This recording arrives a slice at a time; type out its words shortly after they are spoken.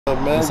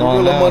Man,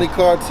 Gorilla Money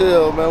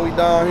Cartel, man. We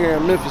down here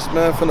in Memphis,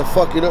 man. Finna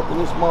fuck it up in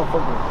this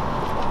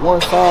motherfucking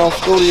One Sound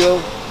studio.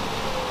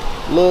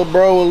 Lil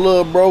Bro and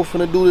Lil Bro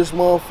finna do this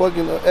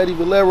motherfucking Eddie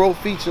Velaro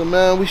feature,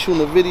 man. We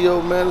shooting a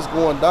video, man. It's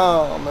going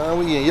down, man.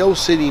 We in your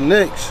city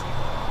next.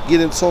 Get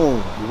in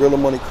tune. Gorilla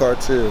Money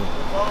Cartel.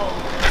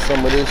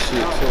 Some of this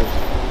shit, too.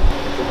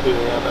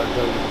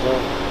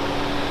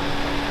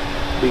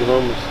 Big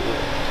homeless shit.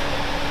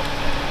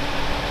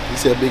 He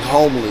said big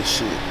homeless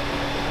shit.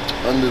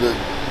 Under the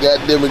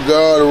goddamn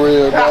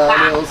guardrail down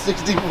there on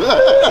 65.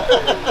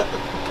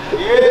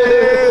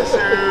 Yes,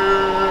 sir.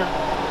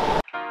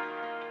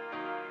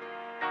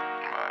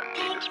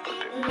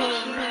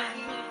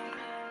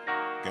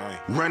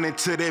 Running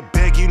to that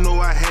bag, you know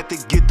I had to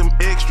get them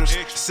extras.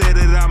 Said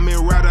that I'm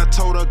in route, I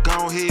told her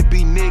go ahead,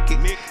 be naked.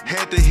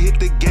 Had to hit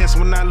the gas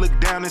when I look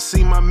down and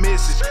see my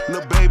message.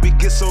 Lil' baby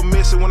get so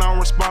messy when I don't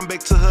respond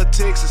back to her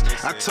texts.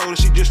 I told her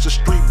she just a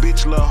street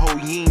bitch, lil' hoe,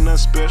 you ain't nothing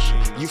special.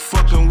 You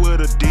fucking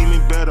with a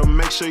demon, better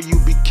make sure you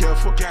be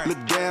careful.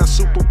 Look down,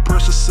 super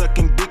pressure,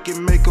 sucking dick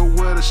and make her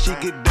wetter. She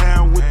get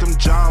down with them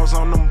jaws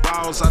on them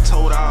balls. I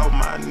told all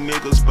my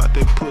niggas about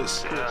that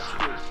pussy. About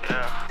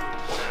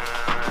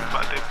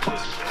that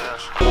pussy.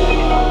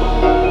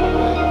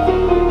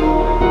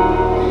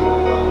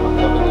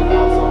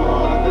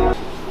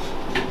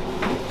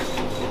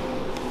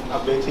 I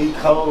bet he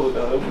cold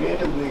though. Man,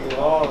 this nigga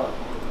hard.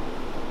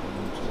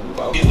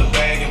 Get the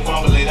bag and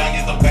fumble it. I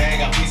get the bag,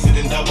 I piece it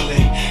and double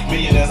it.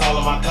 Millionaires all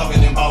in my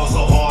covenant, ballin'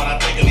 so hard, I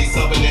think I need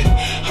subbing it.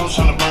 I'm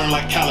trying to burn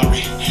like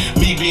calorie.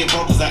 Me being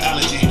broke is an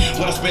allergy.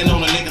 What I spend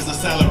on the niggas a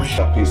salary.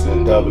 I piece it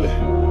and double it.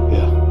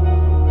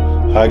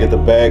 Yeah. I get the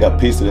bag, I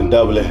piece it and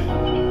double it.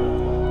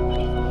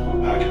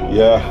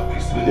 Yeah.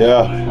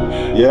 Yeah.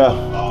 Yeah.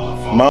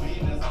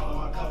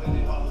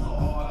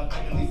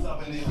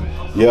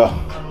 Yeah.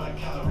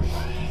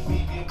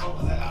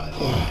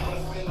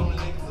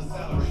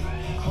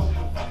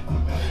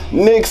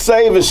 Nick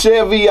Saver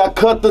Chevy, I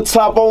cut the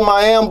top on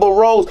my Amber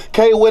Rose.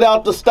 K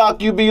without the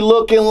stock, you be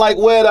looking like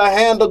where the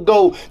handle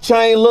go.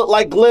 Chain look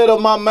like glitter,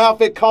 my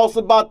mouth it costs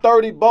about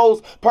 30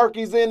 bows.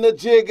 Perky's in the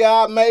jigger,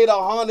 I made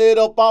 100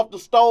 up off the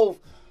stove.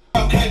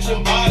 I'm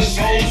catching body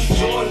shows,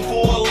 Jordan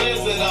for a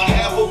lizard. I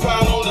have a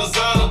pound on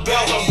designer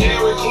belt, I'm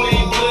Derek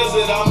Clean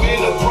Blizzard. I'm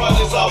in the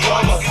projects all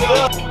by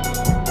myself.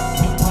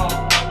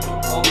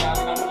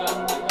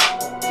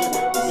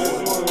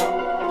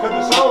 Cause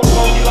the show's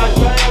gonna be like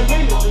 5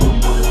 minutes.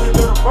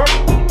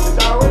 It's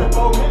already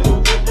 4 minutes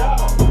with this job.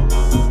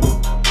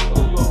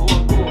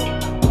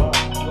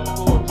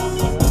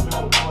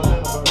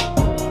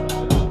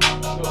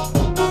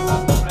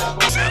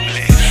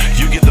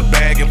 You get the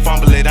bag and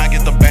fumble it, I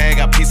get the bag,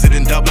 I piece it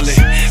and double it.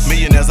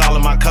 Millionaires all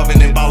in my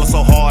covenant, ballin'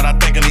 so hard, I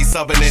think I need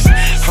subbing it.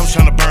 I'm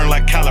trying to burn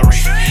like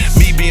calorie.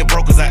 Me being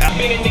broke is I've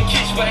been in the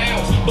kitchen for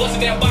hours,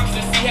 busting down boxes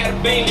to see how the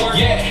bang work.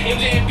 Yeah,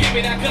 MJ and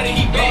Pippin, I cut it,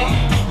 he bang.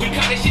 We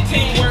call that shit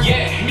teamwork.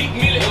 Yeah, Meek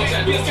Millie,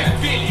 bills can't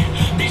feel you.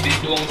 Bitch, this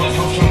doing just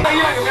hey,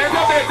 yeah, man,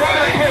 drop that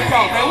head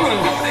talk, man.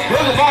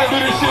 There's a lot to do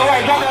this shit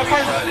right. Drop that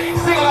first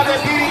single out that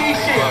DDE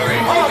shit.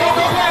 Hold on, don't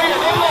play that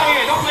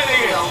yet. Don't play that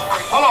yet.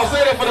 Hold on,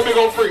 say that for the big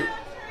old freak.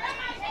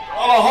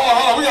 Hold on.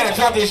 We gotta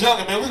drop this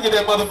youngin', man. We get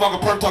that motherfucker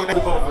perk talking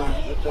that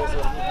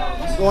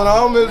motherfucker. What's going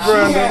on, Miss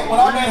Brenda?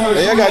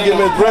 Hey, I gotta get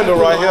Miss Brenda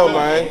right here,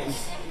 man.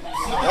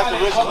 That's the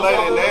richest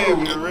lady in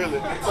Navy, really.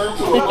 There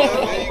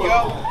you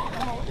go.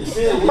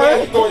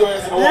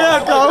 Yeah,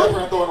 go.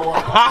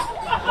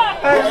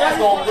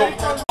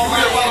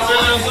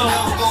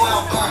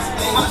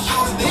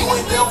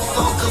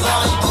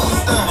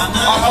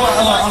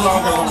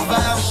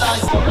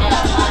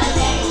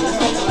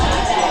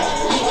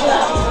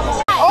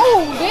 Oh,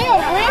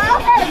 damn, Rick.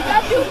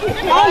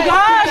 Oh,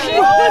 gosh. She's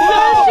so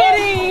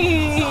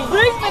shitty.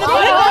 Rick's finna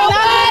put it on.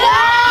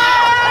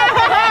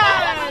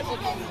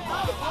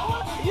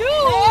 You.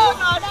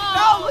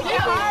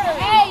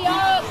 Hey,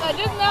 y'all.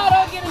 Just now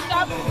don't get a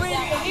shot for free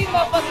because these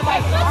motherfuckers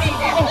like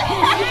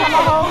she's on the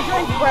whole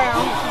drink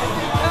brown.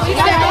 She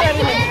got it. Yeah.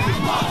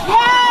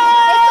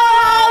 It's a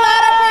whole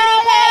lot of pretty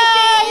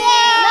patience.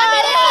 Yeah.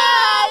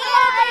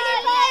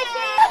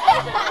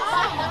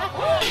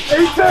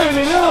 He's turning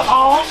it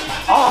up.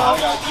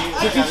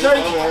 Did you say?